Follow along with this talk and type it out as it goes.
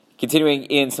Continuing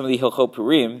in some of the Hilchot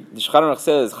Purim, the Shulchan Aruch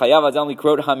says, Chayav Adam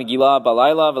likrot ha-Megillah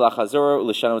balayla v'lachazor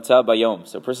u'lishanota bayom.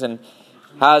 So a person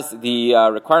has the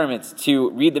requirement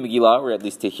to read the Megillah, or at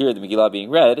least to hear the Megillah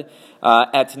being read,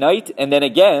 at night, and then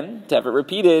again to have it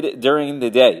repeated during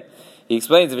the day. He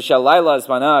explains, V'shal laila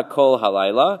zmana kol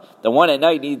halayla. The one at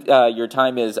night, your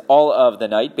time is all of the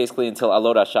night, basically until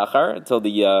alot hashachar, until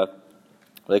the,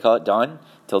 what do they call it, dawn?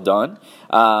 Till dawn.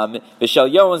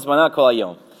 V'shal yom zmana kol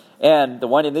hayom. And the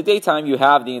one in the daytime, you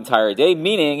have the entire day,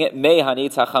 meaning me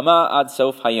hanetz hachama ad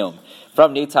sof hayom.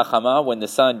 From netz hachama, when the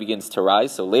sun begins to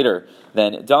rise, so later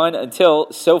than dawn,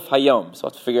 until sof hayom. So we'll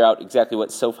have to figure out exactly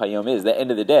what sof hayom is, the end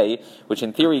of the day, which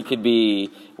in theory could be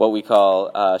what we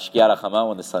call shkiat hachama,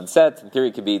 when the sun sets. In theory,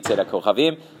 it could be tzedek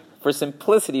kochavim. For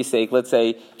simplicity's sake, let's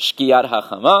say shkiyat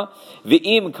hachama,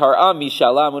 v'im kar'a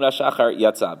mishala muna shachar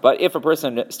yatza. But if a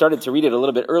person started to read it a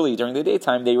little bit early during the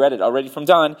daytime, they read it already from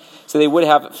dawn, so they would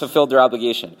have fulfilled their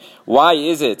obligation. Why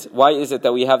is it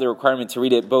that we have the requirement to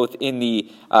read it both in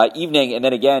the evening and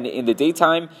then again in the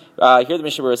daytime? Here the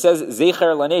Mishnah Berurah says,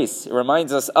 Zecher lanes. It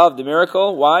reminds us of the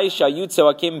miracle. Why? Shayut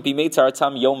tzoakim bimei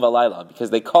tzaratam yom v'layla. Because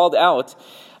they called out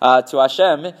to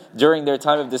Hashem during their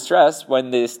time of distress,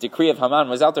 when this decree of Haman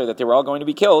was out there that they were all going to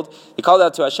be killed. He called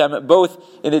out to Hashem both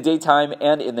in the daytime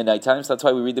and in the nighttime. So that's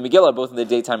why we read the Megillah both in the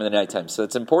daytime and the nighttime. So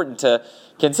it's important to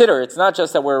consider. It's not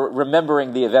just that we're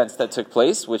remembering the events that took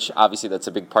place, which obviously that's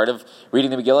a big part of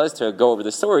reading the Megillah, is to go over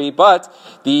the story, but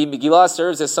the Megillah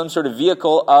serves as some sort of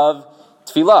vehicle of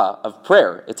tefillah, of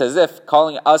prayer. It's as if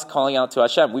calling out to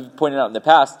Hashem. We've pointed out in the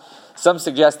past, some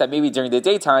suggest that maybe during the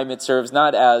daytime it serves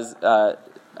not as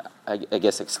I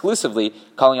guess exclusively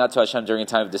calling out to Hashem during a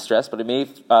time of distress, but it may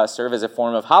serve as a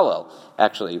form of Hallel,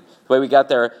 actually. The way we got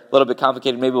there, a little bit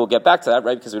complicated, maybe we'll get back to that,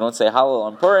 right, because we don't say Hallel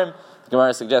on Purim. The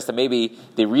Gemara suggests that maybe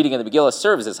the reading of the Megillah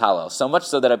serves as Hallel, so much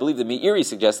so that I believe the Meiri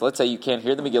suggests, let's say you can't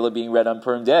hear the Megillah being read on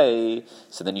Purim day,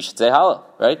 so then you should say Hallel,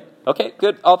 right? Okay,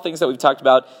 good. All things that we've talked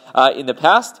about in the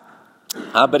past.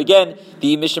 But again,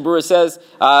 the Mishnah Berurah says,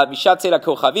 Mishat tzedek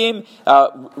kochavim,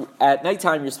 at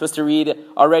nighttime you're supposed to read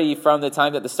already from the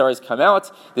time that the stars come out.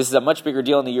 This is a much bigger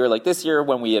deal in a year like this year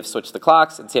when we have switched the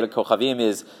clocks, and tzedek kochavim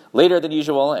is later than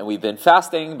usual, and we've been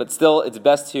fasting, but still it's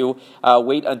best to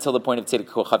wait until the point of tzedek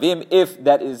kochavim. If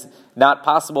that is not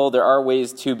possible, there are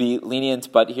ways to be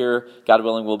lenient, but here, God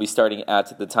willing, we'll be starting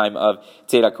at the time of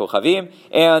tzedek kochavim.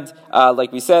 And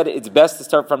like we said, it's best to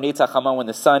start from netz hachama when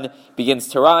the sun begins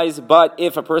to rise, but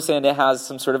if a person has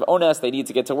some sort of onus, they need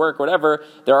to get to work, whatever,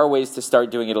 there are ways to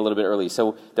start doing it a little bit early.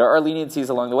 So there are leniencies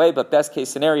along the way, but best case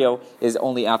scenario is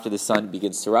only after the sun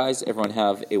begins to rise. Everyone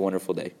have a wonderful day.